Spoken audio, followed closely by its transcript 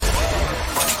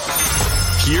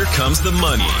Here comes the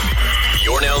money.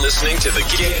 You're now listening to the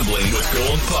Gambling with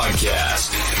Gold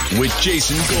podcast with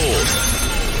Jason Gold.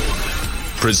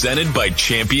 Presented by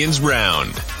Champions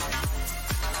Round.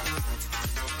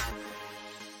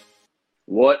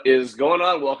 What is going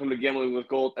on? Welcome to Gambling with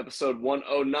Gold, episode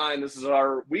 109. This is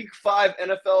our Week 5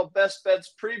 NFL Best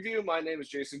Bets preview. My name is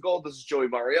Jason Gold. This is Joey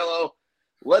Mariello.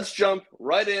 Let's jump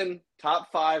right in.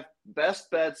 Top 5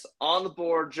 best bets on the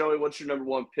board. Joey, what's your number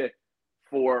one pick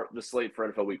for the slate for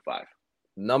NFL Week 5?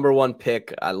 Number one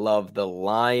pick, I love the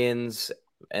Lions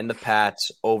and the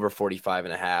Pats over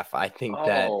 45.5. I think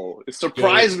it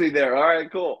surprised me there. All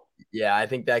right, cool. Yeah, I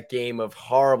think that game of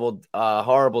horrible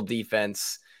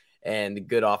defense and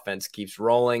good offense keeps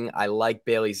rolling. I like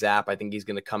Bailey Zapp. I think he's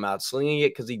going to come out slinging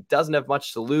it because he doesn't have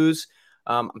much to lose.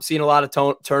 I'm seeing a lot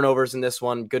of turnovers in this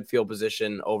one. Good field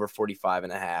position, over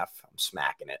 45.5. I'm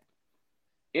smacking it.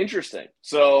 Interesting.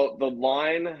 So the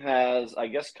line has, I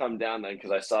guess, come down then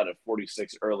because I saw it at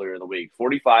 46 earlier in the week,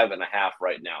 45.5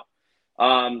 right now.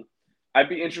 I'd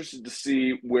be interested to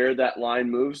see where that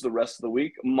line moves the rest of the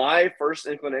week. My first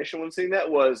inclination when seeing that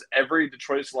was every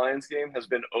Detroit Lions game has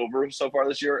been over so far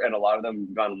this year, and a lot of them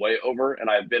have gone way over, and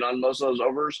I've been on most of those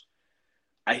overs.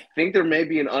 I think there may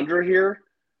be an under here.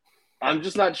 I'm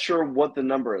just not sure what the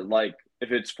number is. Like,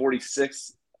 if it's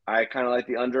 46, I kind of like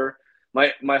the under.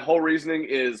 My whole reasoning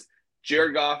is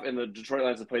Jared Goff and the Detroit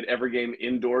Lions have played every game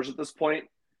indoors at this point.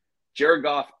 Jared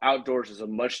Goff outdoors is a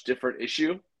much different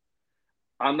issue.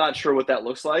 I'm not sure what that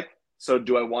looks like. So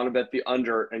do I want to bet the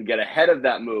under and get ahead of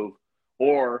that move?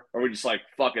 Or are we just like,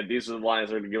 fuck it, these are the Lions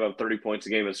that are going to give up 30 points a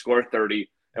game and score 30,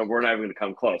 and we're not even going to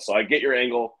come close. So I get your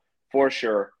angle for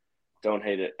sure. Don't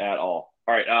hate it at all.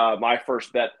 All right, my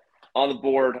first bet on the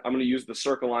board, I'm going to use the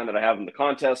circle line that I have in the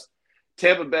contest.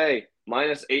 Tampa Bay,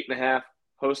 minus 8.5,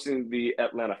 hosting the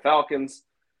Atlanta Falcons.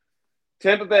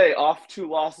 Tampa Bay off 2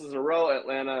 losses in a row.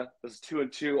 Atlanta is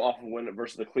 2-2 off of win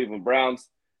versus the Cleveland Browns.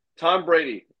 Tom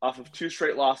Brady off of 2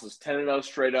 straight losses, 10-0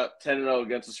 straight up, 10-0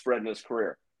 against the spread in his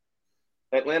career.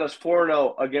 Atlanta's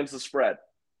 4-0 against the spread.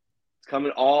 It's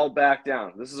coming all back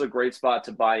down. This is a great spot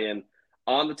to buy in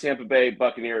on the Tampa Bay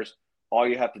Buccaneers. All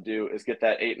you have to do is get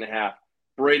that 8.5.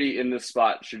 Brady in this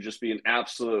spot should just be an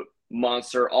absolute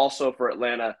monster. Also for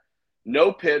Atlanta,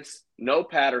 no Pitts, no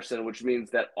Patterson, which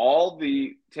means that all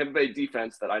the Tampa Bay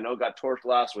defense that I know got torched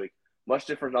last week, much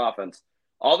different offense,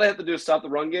 all they have to do is stop the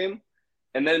run game,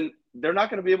 and then they're not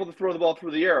going to be able to throw the ball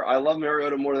through the air. I love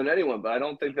Mariota more than anyone, but I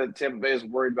don't think that Tampa Bay is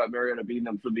worried about Mariota beating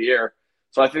them through the air.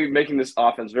 So I think making this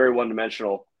offense very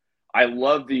one-dimensional. I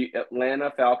love the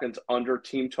Atlanta Falcons under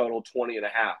team total 20.5.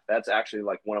 That's actually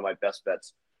like one of my best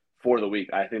bets for the week.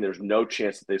 I think there's no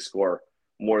chance that they score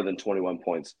more than 21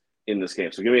 points in this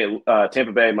game. So give me a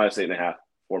Tampa Bay minus 8.5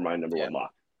 for my number one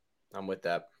lock. I'm with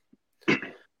that.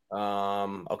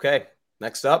 Okay.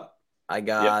 Next up, I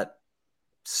got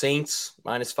Saints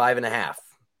minus 5.5.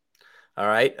 All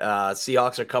right.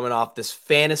 Seahawks are coming off this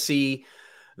fantasy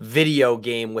video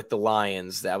game with the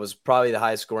Lions. That was probably the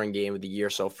highest scoring game of the year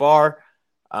so far.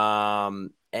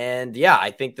 And yeah,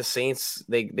 I think the Saints,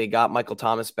 they got Michael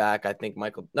Thomas back. I think I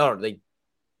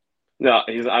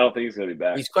don't think he's going to be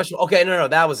back. He's questionable. Okay, no,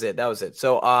 that was it.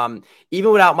 So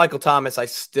even without Michael Thomas, I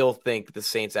still think the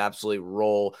Saints absolutely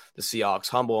roll the Seahawks,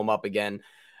 humble them up again.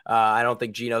 I don't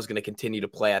think Geno's going to continue to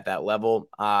play at that level.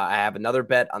 I have another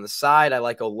bet on the side. I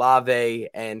like Olave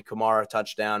and Kamara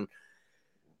touchdown.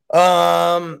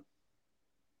 Yeah,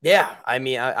 I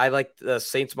mean, I like the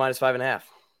Saints minus 5.5.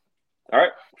 All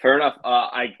right, fair enough.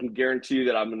 I can guarantee you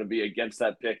that I'm going to be against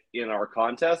that pick in our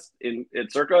contest in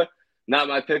Circa. Not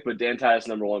my pick, but Dan Tyus'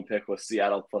 number one pick was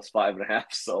Seattle plus 5.5.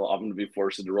 So I'm going to be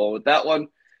forced to roll with that one.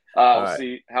 We'll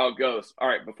see how it goes. All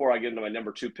right, before I get into my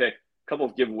number 2 pick, a couple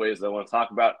of giveaways that I want to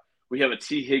talk about. We have a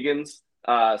T. Higgins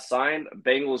signed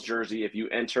Bengals jersey if you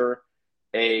enter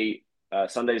a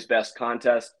Sunday's Best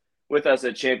contest with us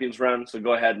at Champions Round. So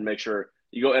go ahead and make sure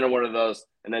you go enter one of those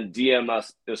and then DM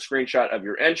us a screenshot of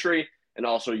your entry and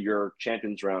also your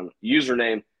Champions Round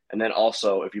username. And then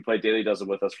also, if you play Daily Dozen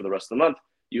with us for the rest of the month,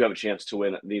 you have a chance to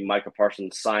win the Micah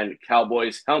Parsons signed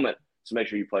Cowboys helmet. So make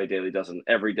sure you play Daily Dozen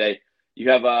every day. You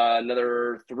have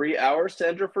another 3 hours to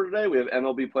enter for today. We have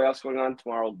MLB playoffs going on.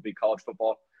 Tomorrow will be college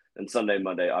football. And Sunday,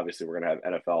 Monday, obviously, we're going to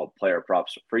have NFL player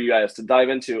props for you guys to dive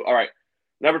into. All right,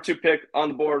 number 2 pick on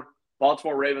the board,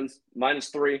 Baltimore Ravens, minus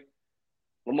 3.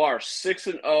 Lamar,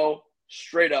 6-0,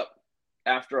 straight up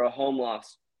after a home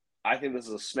loss. I think this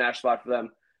is a smash spot for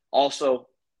them. Also,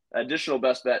 additional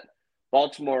best bet,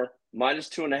 Baltimore, minus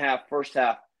 2.5 first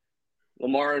half.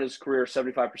 Lamar in his career,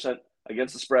 75%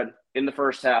 against the spread in the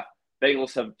first half.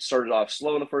 Bengals have started off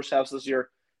slow in the first half this year.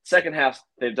 Second half,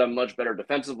 they've done much better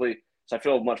defensively. So I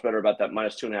feel much better about that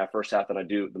 -2.5 first half than I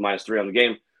do the -3 on the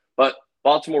game. But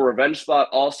Baltimore revenge spot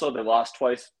also. They lost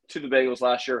twice to the Bengals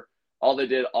last year. All they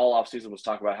did all offseason was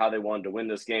talk about how they wanted to win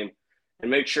this game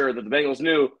and make sure that the Bengals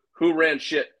knew who ran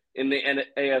shit in the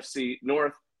AFC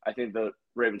North. I think the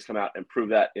Ravens come out and prove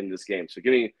that in this game. So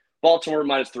give me Baltimore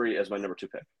 -3 as my number 2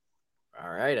 pick. All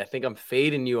right. I think I'm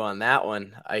fading you on that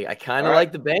one. I kind of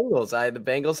like the Bengals. The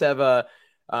Bengals have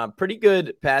a pretty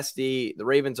good pass D. The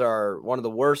Ravens are one of the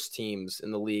worst teams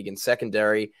in the league in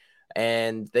secondary,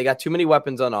 and they got too many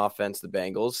weapons on offense, the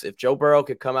Bengals. If Joe Burrow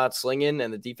could come out slinging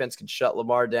and the defense could shut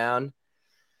Lamar down.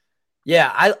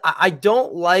 Yeah, I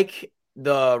don't like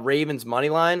the Ravens money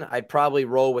line. I'd probably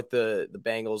roll with the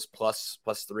Bengals plus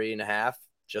 3.5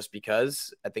 just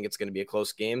because I think it's going to be a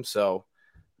close game. So, all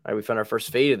right, we found our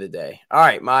first fade of the day. All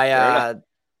right, my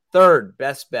third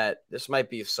best bet. This might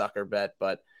be a sucker bet,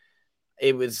 but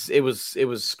it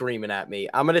was screaming at me.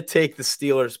 I'm going to take the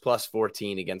Steelers plus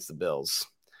 14 against the Bills.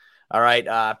 All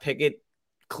right, Pickett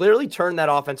clearly turned that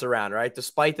offense around, right?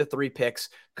 Despite the 3 picks,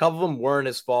 a couple of them weren't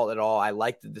his fault at all. I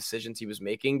liked the decisions he was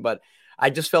making, but I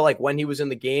just felt like when he was in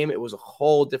the game, it was a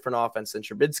whole different offense than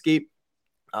Trubisky.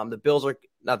 The Bills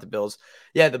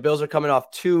are coming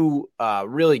off 2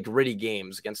 really gritty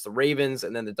games against the Ravens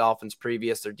and then the Dolphins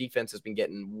previous. Their defense has been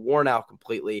getting worn out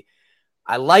completely.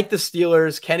 I like the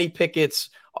Steelers. Kenny Pickett's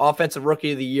Offensive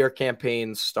Rookie of the Year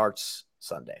campaign starts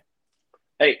Sunday.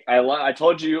 Hey, I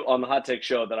told you on the Hot Take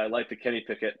show that I like the Kenny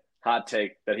Pickett hot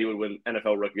take that he would win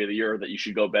NFL Rookie of the Year, that you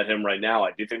should go bet him right now.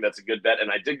 I do think that's a good bet,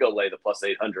 and I did go lay the plus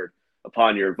 800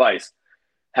 upon your advice.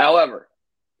 However,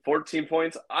 14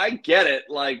 points, I get it.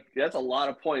 Like, that's a lot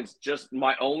of points. Just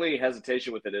my only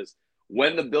hesitation with it is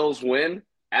when the Bills win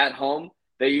at home,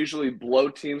 they usually blow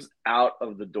teams out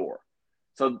of the door.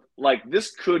 So, like,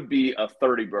 this could be a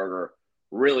 30-burger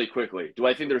really quickly. Do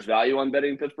I think there's value on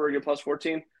betting Pittsburgh at plus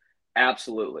 14?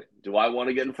 Absolutely. Do I want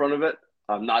to get in front of it?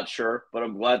 I'm not sure, but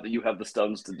I'm glad that you have the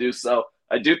stones to do so.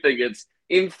 I do think it's,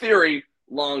 in theory,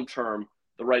 long-term,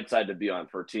 the right side to be on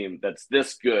for a team that's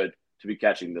this good to be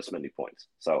catching this many points.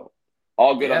 So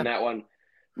all good on that one.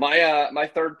 My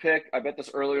third pick, I bet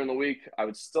this earlier in the week. I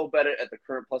would still bet it at the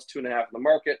current plus 2.5 in the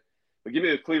market. But give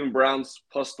me the Cleveland Browns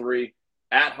plus 3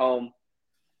 at home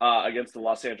against the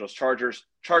Los Angeles Chargers.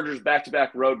 Chargers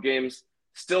back-to-back road games.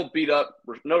 Still beat up.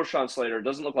 No Rashawn Slater.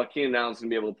 Doesn't look like Keenan Allen's going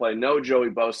to be able to play. No Joey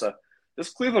Bosa. This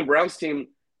Cleveland Browns team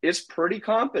is pretty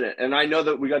competent. And I know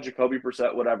that we got Jacoby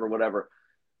Brissett, whatever.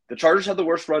 The Chargers had the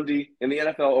worst run D in the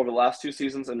NFL over the last 2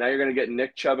 seasons, and now you're going to get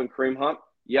Nick Chubb and Kareem Hunt.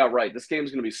 Yeah, right. This game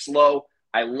is going to be slow.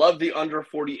 I love the under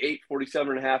 48,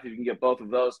 47.5 if you can get both of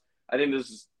those. I think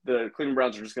the Cleveland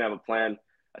Browns are just going to have a plan.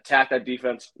 Attack that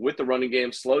defense with the running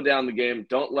game. Slow down the game.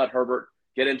 Don't let Herbert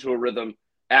get into a rhythm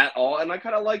at all. And I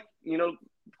kind of like,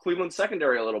 Cleveland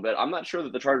secondary a little bit. I'm not sure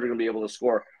that the Chargers are going to be able to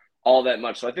score all that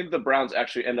much. So I think the Browns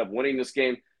actually end up winning this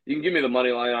game. You can give me the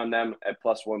money line on them at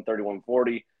plus 130,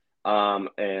 140.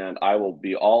 And I will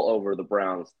be all over the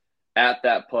Browns at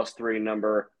that plus 3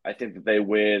 number. I think that they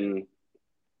win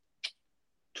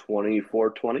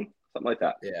 24-20, something like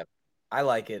that. Yeah, I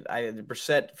like it.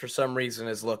 Brissett, for some reason,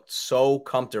 has looked so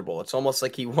comfortable. It's almost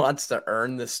like he wants to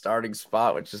earn the starting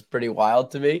spot, which is pretty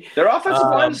wild to me. Their offensive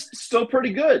line is still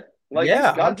pretty good. Like, he's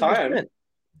got time.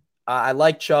 I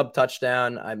like Chubb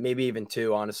touchdown, maybe even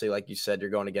 2. Honestly, like you said, you're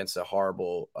going against a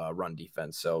horrible run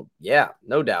defense. So, yeah,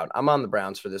 no doubt. I'm on the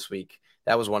Browns for this week.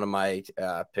 That was one of my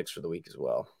picks for the week as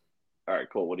well. All right,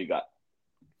 cool. What do you got?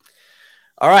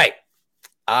 All right.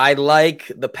 I like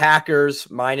the Packers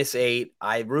 -8.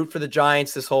 I root for the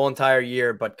Giants this whole entire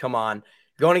year, but come on.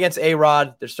 Going against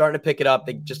A-Rod, they're starting to pick it up.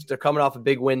 They're coming off a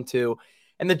big win too.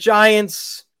 And the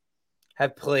Giants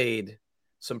have played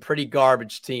some pretty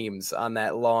garbage teams on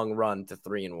that long run to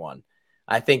 3-1.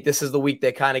 I think this is the week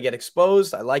they kind of get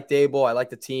exposed. I like Dable. I like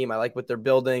the team. I like what they're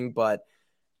building, but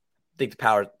I think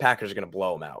the Packers are going to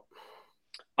blow them out.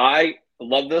 I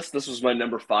love this. This was my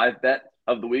number 5 bet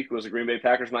of the week. It was the Green Bay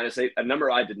Packers -8, a number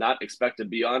I did not expect to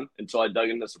be on until I dug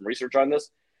into some research on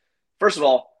this. First of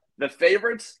all, the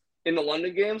favorites in the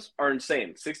London games are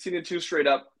insane. 16-2 straight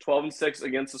up, 12-6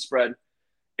 against the spread.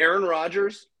 Aaron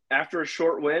Rodgers, after a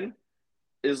short win,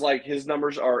 is like, his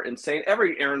numbers are insane.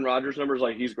 Every Aaron Rodgers number is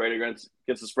like he's great against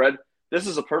the spread. This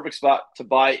is a perfect spot to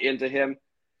buy into him.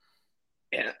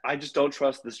 And I just don't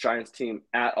trust this Giants team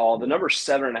at all. The number's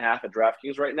 7.5 at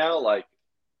DraftKings right now. Like,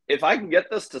 if I can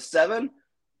get this to 7,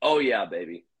 oh yeah,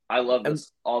 baby. I love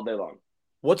this all day long.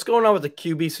 What's going on with the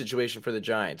QB situation for the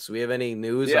Giants? Do we have any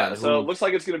news on so it looks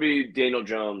like it's going to be Daniel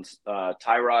Jones.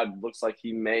 Tyrod looks like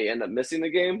he may end up missing the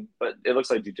game, but it looks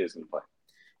like DJ's going to play.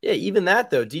 Yeah, even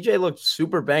that though, DJ looked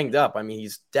super banged up. I mean,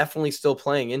 he's definitely still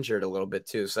playing injured a little bit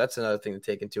too. So that's another thing to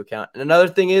take into account. And another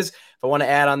thing is, if I want to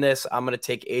add on this, I'm going to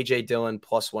take AJ Dillon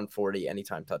plus 140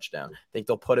 anytime touchdown. I think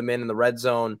they'll put him in the red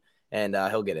zone and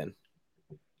he'll get in.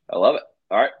 I love it.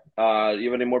 All right.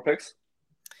 You have any more picks?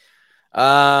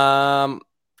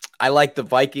 I like the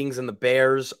Vikings and the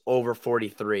Bears over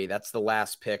 43. That's the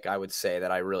last pick I would say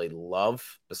that I really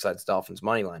love, besides Dolphins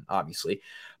money line, obviously.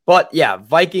 But yeah,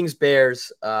 Vikings,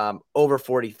 Bears over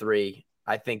 43.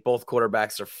 I think both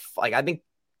quarterbacks are I think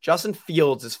Justin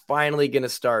Fields is finally going to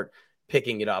start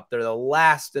picking it up. They're the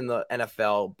last in the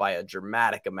NFL by a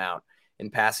dramatic amount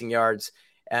in passing yards.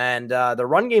 And the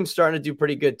run game's starting to do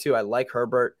pretty good too. I like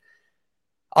Herbert.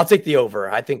 I'll take the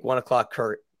over. I think 1 o'clock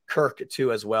Kirk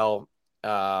too as well.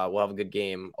 We'll have a good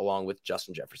game along with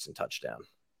Justin Jefferson touchdown.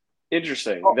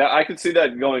 Interesting. I could see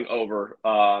that going over.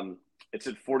 It's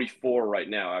at 44 right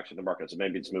now, actually, the market. So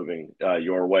maybe it's moving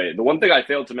your way. The one thing I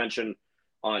failed to mention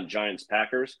on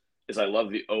Giants-Packers is I love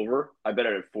the over. I bet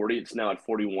it at 40. It's now at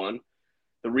 41.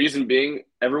 The reason being,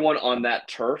 everyone on that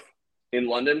turf in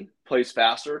London plays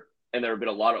faster, and there have been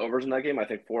a lot of overs in that game. I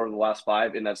think 4 of the last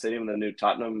 5 in that stadium, the new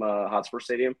Tottenham Hotspur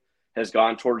Stadium, has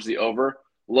gone towards the over.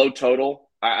 Low total.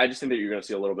 I just think that you're going to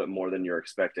see a little bit more than you're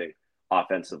expecting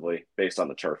offensively based on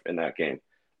the turf in that game.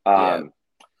 Yeah.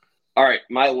 All right,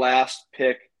 my last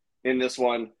pick in this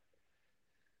one.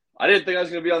 I didn't think I was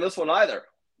going to be on this one either.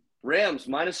 Rams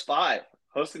 -5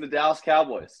 hosting the Dallas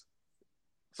Cowboys.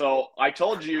 So I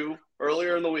told you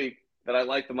earlier in the week that I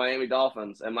like the Miami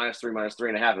Dolphins and -3,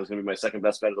 -3.5. It was going to be my second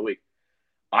best bet of the week.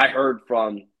 I heard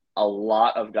from a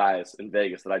lot of guys in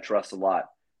Vegas that I trust a lot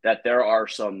that there are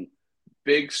some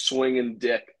big swinging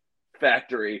dick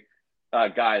factory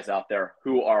guys out there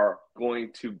who are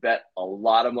going to bet a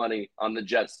lot of money on the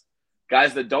Jets.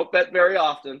 Guys that don't bet very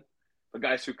often, but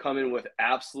guys who come in with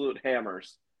absolute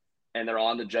hammers, and they're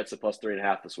on the Jets at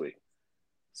 +3.5 this week.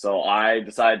 So I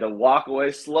decided to walk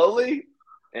away slowly,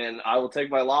 and I will take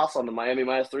my loss on the Miami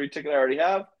 -3 ticket I already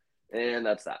have, and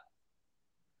that's that.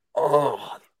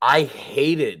 Oh, I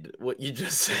hated what you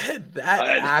just said. That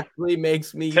actually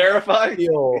makes me terrified.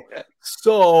 Feel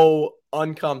so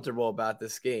uncomfortable about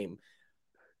this game.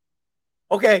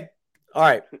 Okay. All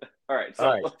right.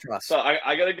 So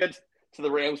I got to get to the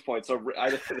Rams point. So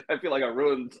I feel like I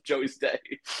ruined Joey's day.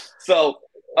 So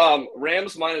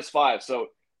Rams -5. So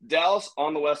Dallas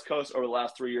on the West Coast over the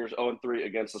last 3 years, 0-3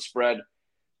 against the spread.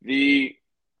 The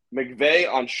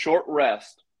McVay on short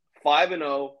rest,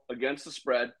 5-0 against the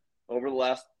spread over the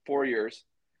last 4 years.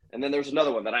 And then there's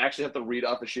another one that I actually have to read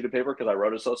off a sheet of paper because I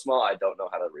wrote it so small, I don't know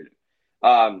how to read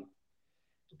it.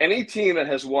 Any team that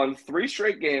has won 3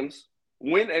 straight games,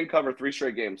 win and cover 3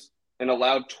 straight games, and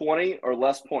allowed 20 or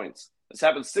less points. This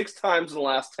happened 6 times in the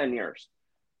last 10 years.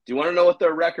 Do you want to know what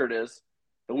their record is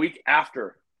the week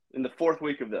after, in the 4th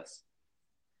week of this?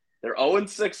 They're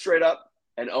 0-6 straight up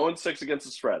and 0-6 against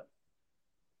the spread.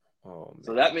 Oh, man.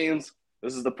 So that means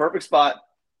this is the perfect spot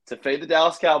to fade the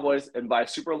Dallas Cowboys and buy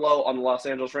super low on the Los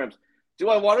Angeles Rams. Do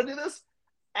I want to do this?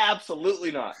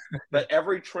 Absolutely not. But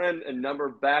every trend and number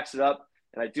backs it up,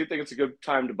 and I do think it's a good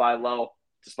time to buy low,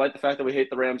 despite the fact that we hate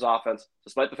the Rams offense,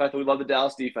 despite the fact that we love the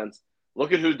Dallas defense.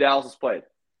 Look at who Dallas has played.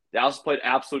 Dallas has played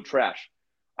absolute trash.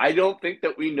 I don't think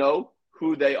that we know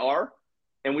who they are,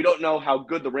 and we don't know how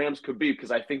good the Rams could be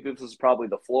because I think this is probably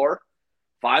the floor.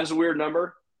 5's a weird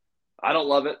number. I don't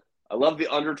love it. I love the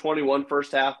under 21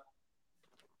 first half.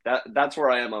 That's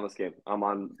where I am on this game. I'm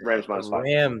on Rams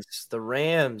 -5. The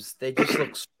Rams, they just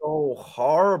look so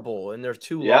horrible in their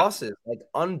 2 losses, like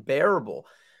unbearable.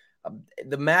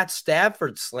 The Matt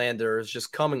Stafford slander is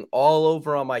just coming all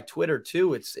over on my Twitter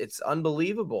too. It's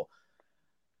unbelievable.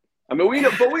 I mean, we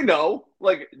know,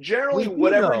 like generally,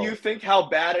 whatever you think how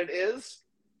bad it is,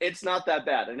 it's not that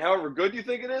bad. And however good you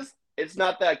think it is, it's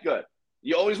not that good.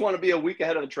 You always want to be a week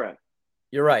ahead of the trend.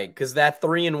 You're right, because that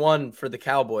 3-1 for the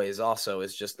Cowboys also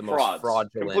is just the most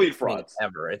fraudulent complete frauds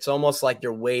ever. It's almost like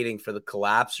you're waiting for the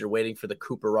collapse. You're waiting for the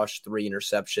Cooper Rush 3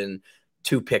 interception,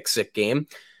 2 pick sick game.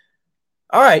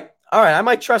 All right. I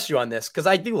might trust you on this because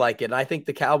I do like it. And I think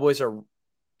the Cowboys are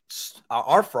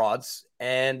frauds,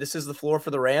 and this is the floor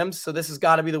for the Rams. So this has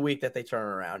got to be the week that they turn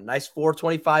around. Nice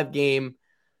 425 game.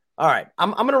 All right.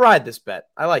 I'm going to ride this bet.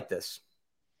 I like this.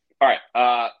 All right.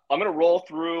 I'm going to roll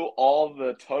through all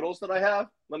the totals that I have.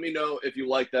 Let me know if you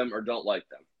like them or don't like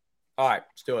them. All right.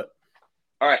 Let's do it.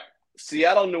 All right.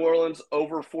 Seattle, New Orleans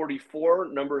over 44.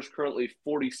 Number is currently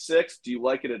 46. Do you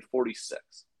like it at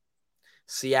 46?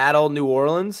 Seattle, New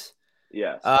Orleans?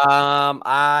 Yes.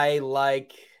 I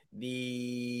like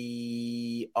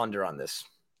the under on this.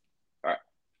 All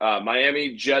right.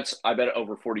 Miami Jets, I bet it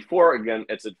over 44. Again,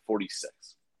 it's at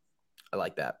 46. I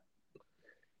like that.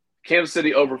 Kansas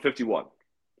City over 51.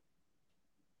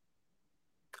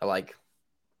 I like.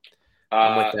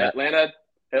 I'm with that.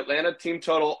 Atlanta team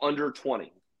total under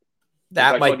 20.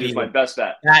 That might be my best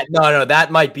bet.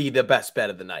 That might be the best bet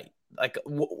of the night. Like,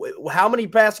 how many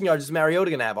passing yards is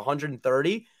Mariota going to have?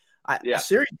 130?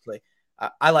 Seriously,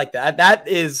 I like that. That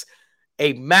is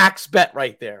a max bet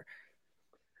right there.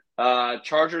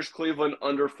 Chargers, Cleveland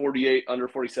under 48, under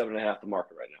 47.5 the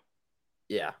market right now.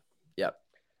 Yeah. Yep.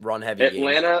 Run heavy.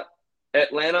 Atlanta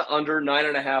under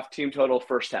 9.5 team total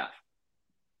first half.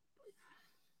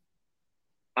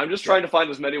 I'm just trying to find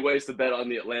as many ways to bet on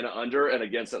the Atlanta under and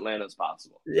against Atlanta as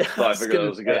possible. Yeah, so I figured it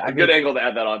was a good angle to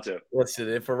add that on to. Listen,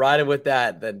 if we're riding with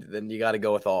that, then you got to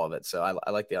go with all of it. So I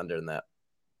like the under in that.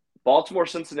 Baltimore,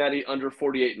 Cincinnati under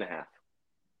 48.5.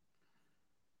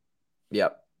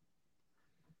 Yep.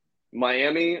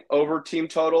 Miami over team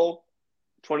total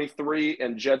 23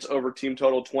 and Jets over team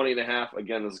total 20.5.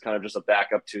 Again, this is kind of just a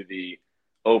backup to the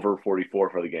over 44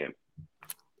 for the game.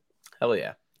 Hell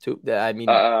yeah. Teddy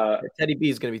B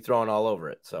is going to be throwing all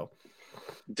over it. So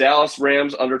Dallas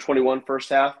Rams under 21 first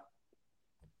half.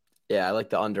 Yeah, I like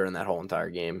the under in that whole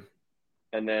entire game.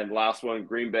 And then last one,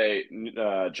 Green Bay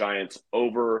Giants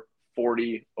over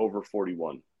 40, over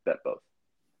 41. Bet both.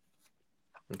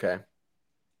 Okay.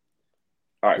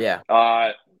 All right.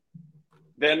 Yeah.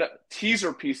 Then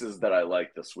teaser pieces that I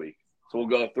like this week. So we'll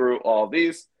go through all of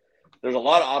these. There's a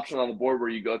lot of options on the board where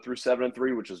you go through 7 and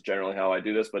 3, which is generally how I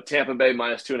do this. But Tampa Bay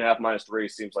 -2.5, -3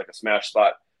 seems like a smash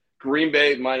spot. Green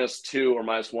Bay -2 or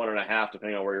 -1.5,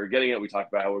 depending on where you're getting it. We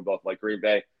talked about how we both like Green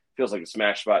Bay. Feels like a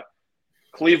smash spot.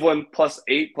 Cleveland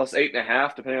 +8,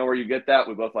 +8.5, depending on where you get that.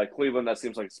 We both like Cleveland. That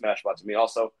seems like a smash spot to me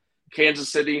also.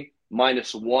 Kansas City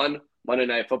 -1, Monday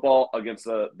Night Football against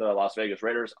the Las Vegas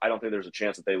Raiders. I don't think there's a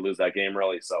chance that they lose that game,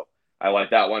 really. So I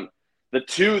like that one. The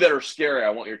two that are scary, I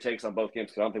want your takes on both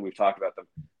games because I don't think we've talked about them.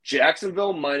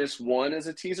 Jacksonville -1 as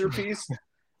a teaser piece,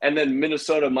 and then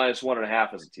Minnesota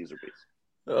 -1.5 as a teaser piece.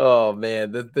 Oh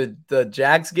man, the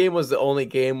Jags game was the only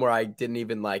game where I didn't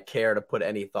even care to put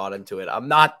any thought into it. I'm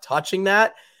not touching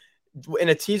that. In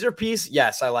a teaser piece,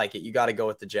 yes, I like it. You got to go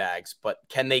with the Jags, but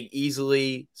can they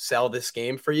easily sell this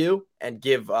game for you and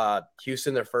give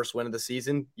Houston their first win of the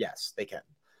season? Yes, they can.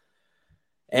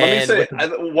 Let me say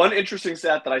one interesting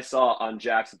stat that I saw on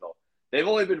Jacksonville. They've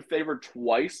only been favored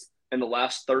twice in the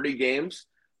last 30 games.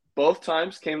 Both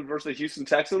times came versus the Houston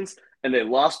Texans, and they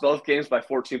lost both games by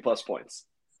 14-plus points.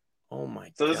 Oh, my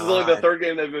God. So this is only the third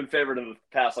game they've been favored in the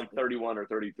past 31 or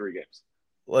 33 games.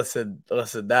 Listen,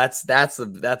 that's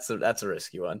a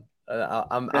risky one.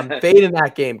 I'm fading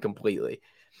that game completely.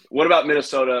 What about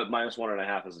Minnesota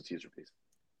 -1.5 as a teaser piece?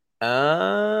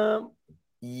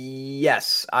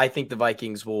 Yes, I think the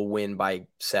Vikings will win by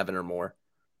 7 or more.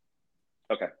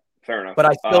 Okay, fair enough. But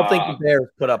I still think the Bears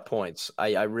put up points.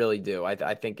 I really do.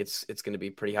 I think it's going to be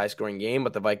a pretty high-scoring game,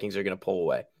 but the Vikings are going to pull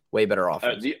away. Way better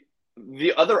offense.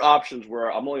 The other options where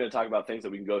I'm only going to talk about things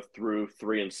that we can go through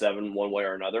 3 and 7 one way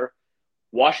or another.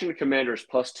 Washington Commanders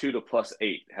 +2 to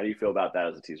 +8. How do you feel about that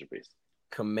as a teaser piece?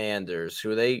 Commanders.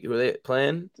 Who are they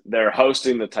playing? They're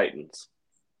hosting the Titans.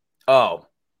 Oh.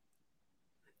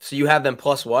 So you have them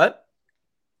plus what?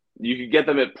 You could get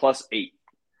them at +8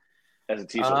 as a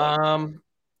teaser.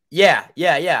 Yeah.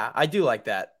 I do like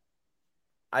that.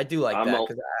 I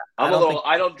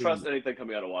don't trust anything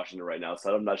coming out of Washington right now,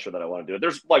 so I'm not sure that I want to do it.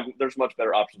 There's much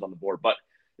better options on the board, but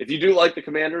if you do like the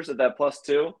Commanders at that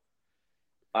 +2,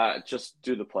 just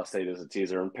do the +8 as a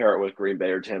teaser and pair it with Green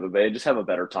Bay or Tampa Bay. Just have a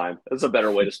better time. It's a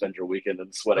better way to spend your weekend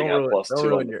than sweating out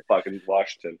 +2 on the fucking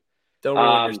Washington. Don't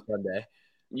ruin your Sunday.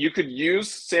 You could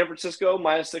use San Francisco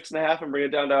 -6.5 and bring it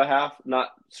down to 0.5.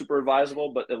 Not super advisable,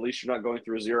 but at least you're not going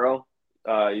through 0.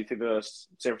 You think the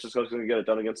San Francisco is going to get it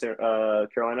done against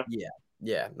Carolina?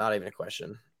 Yeah, not even a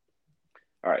question.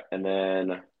 All right, and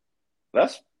then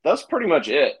that's pretty much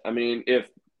it. I mean, if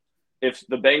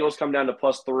the Bengals come down to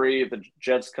 +3, if the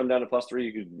Jets come down to +3,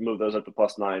 you could move those up to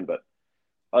 +9. But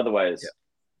otherwise,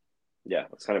 yeah,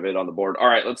 that's kind of it on the board. All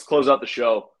right, let's close out the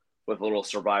show with a little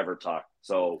Survivor talk.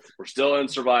 So we're still in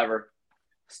Survivor,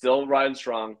 still riding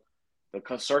strong. The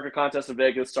circuit contest in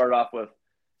Vegas started off with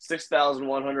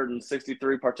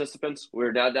 6,163 participants.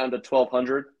 We're now down to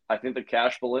 1,200. I think the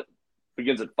cash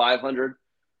begins at 500.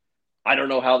 I don't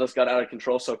know how this got out of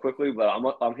control so quickly, but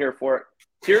I'm here for it.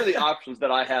 Here are the options that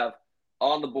I have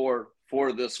on the board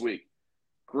for this week: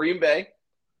 Green Bay,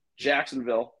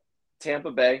 Jacksonville,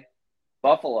 Tampa Bay,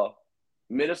 Buffalo,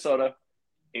 Minnesota,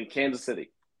 and Kansas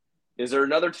City. Is there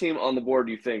another team on the board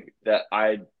you think that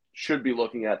I should be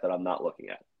looking at that I'm not looking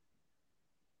at?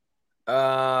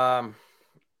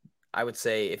 I would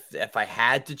say if I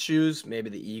had to choose, maybe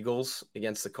the Eagles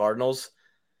against the Cardinals.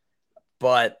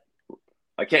 But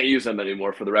I can't use them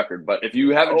anymore for the record. But if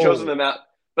you haven't chosen them out,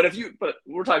 but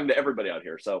we're talking to everybody out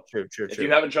here. So true. If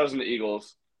you haven't chosen the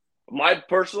Eagles, my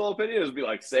personal opinion is be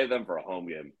like, save them for a home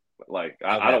game. Like,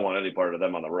 I don't want any part of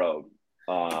them on the road.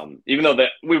 Even though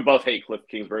we both hate Cliff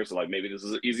Kingsbury, so like maybe this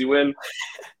is an easy win.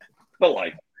 But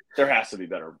like, there has to be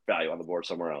better value on the board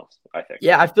somewhere else, I think.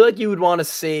 Yeah, I feel like you would want to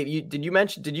save. Did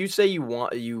you say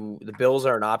the Bills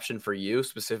are an option for you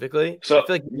specifically? So I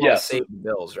feel like you want to save the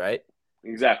Bills, right?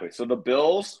 Exactly. So the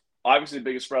Bills, obviously the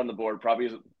biggest spread on the board, probably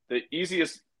is the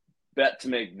easiest bet to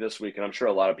make this week, and I'm sure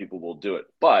a lot of people will do it.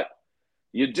 But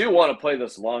you do want to play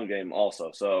this long game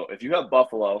also. So if you have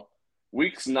Buffalo,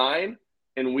 weeks 9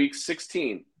 and week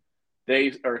 16,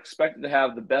 they are expected to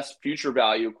have the best future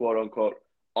value, quote unquote,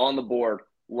 on the board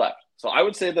left. So I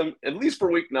would say them at least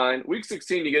for week 9. Week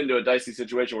 16, you get into a dicey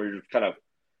situation where you're kind of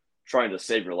trying to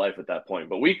save your life at that point.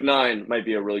 But week 9 might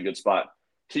be a really good spot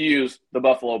to use the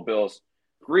Buffalo Bills.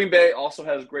 Green Bay also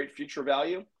has great future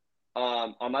value.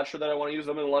 I'm not sure that I want to use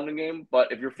them in the London game,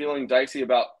 but if you're feeling dicey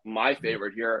about my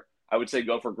favorite here, I would say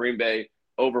go for Green Bay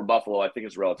over Buffalo. I think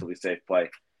it's a relatively safe play.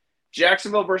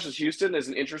 Jacksonville versus Houston is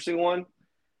an interesting one.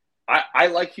 I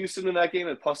like Houston in that game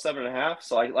at plus 7.5,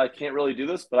 so I can't really do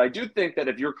this. But I do think that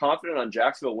if you're confident on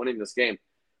Jacksonville winning this game,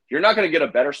 you're not going to get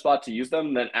a better spot to use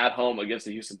them than at home against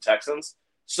the Houston Texans.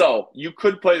 So you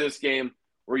could play this game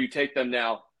where you take them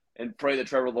now and pray that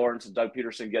Trevor Lawrence and Doug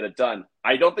Peterson get it done.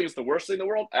 I don't think it's the worst thing in the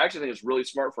world. I actually think it's really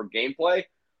smart for gameplay,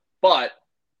 but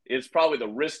it's probably the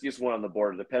riskiest one on the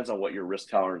board. It depends on what your risk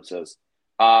tolerance is.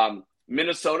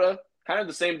 Minnesota, kind of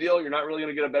the same deal. You're not really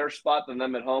going to get a better spot than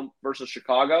them at home versus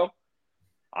Chicago.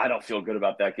 I don't feel good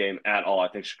about that game at all. I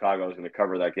think Chicago is going to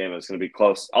cover that game, and it's going to be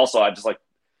close. Also, I just like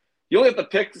 – you only have to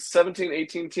pick 17,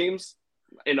 18 teams.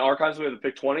 In our conference, we have to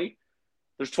pick 20.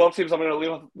 There's 12 teams I'm going to leave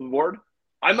off the board.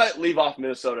 I might leave off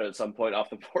Minnesota at some point off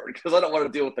the board because I don't want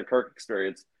to deal with the Kirk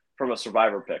experience from a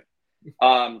survivor pick.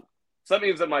 So that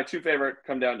means that my two favorite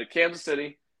come down to Kansas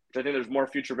City, which I think there's more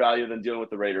future value than dealing with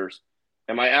the Raiders,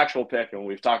 and my actual pick, and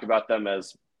we've talked about them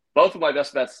as both of my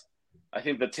best bets. I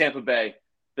think the Tampa Bay,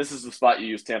 this is the spot you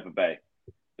use Tampa Bay.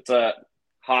 It's a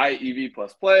high EV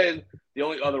plus play. The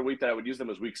only other week that I would use them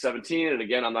is week 17, and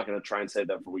again, I'm not going to try and save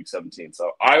them for week 17.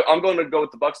 So I'm going to go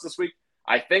with the Bucs this week,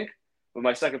 I think. But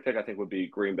my second pick, I think, would be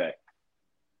Green Bay.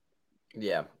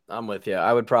 Yeah, I'm with you.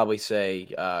 I would probably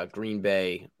say Green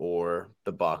Bay or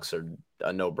the Bucs are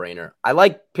a no-brainer. I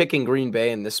like picking Green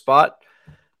Bay in this spot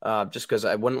just because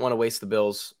I wouldn't want to waste the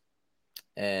Bills,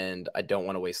 and I don't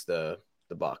want to waste the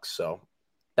Bucs. So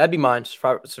that'd be mine.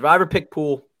 Survivor pick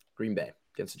pool, Green Bay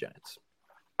against the Giants.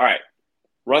 All right.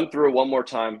 Run through it one more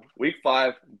time. Week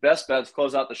 5, best bets.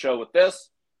 Close out the show with this.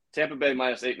 Tampa Bay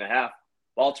minus 8.5.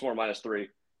 Baltimore minus 3.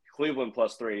 Cleveland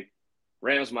plus 3,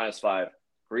 Rams minus 5,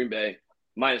 Green Bay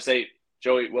minus 8.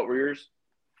 Joey, what were yours?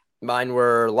 Mine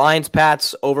were Lions,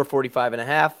 Pats over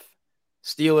 45.5,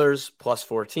 Steelers plus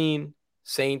 14,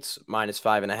 Saints minus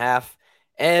 5.5,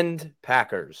 and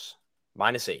Packers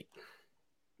minus 8.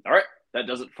 All right. That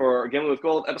does it for Gambling with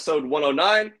Gold, episode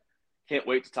 109. Can't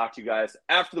wait to talk to you guys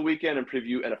after the weekend and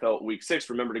preview NFL Week 6.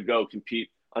 Remember to go compete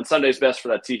on Sunday's Best for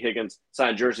that T. Higgins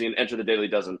signed jersey and enter the Daily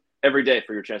Dozen every day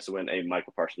for your chance to win a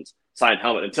Michael Parsons signed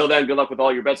helmet. Until then, good luck with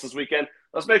all your bets this weekend.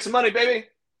 Let's make some money, baby.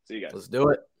 See you guys. Let's do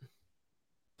it.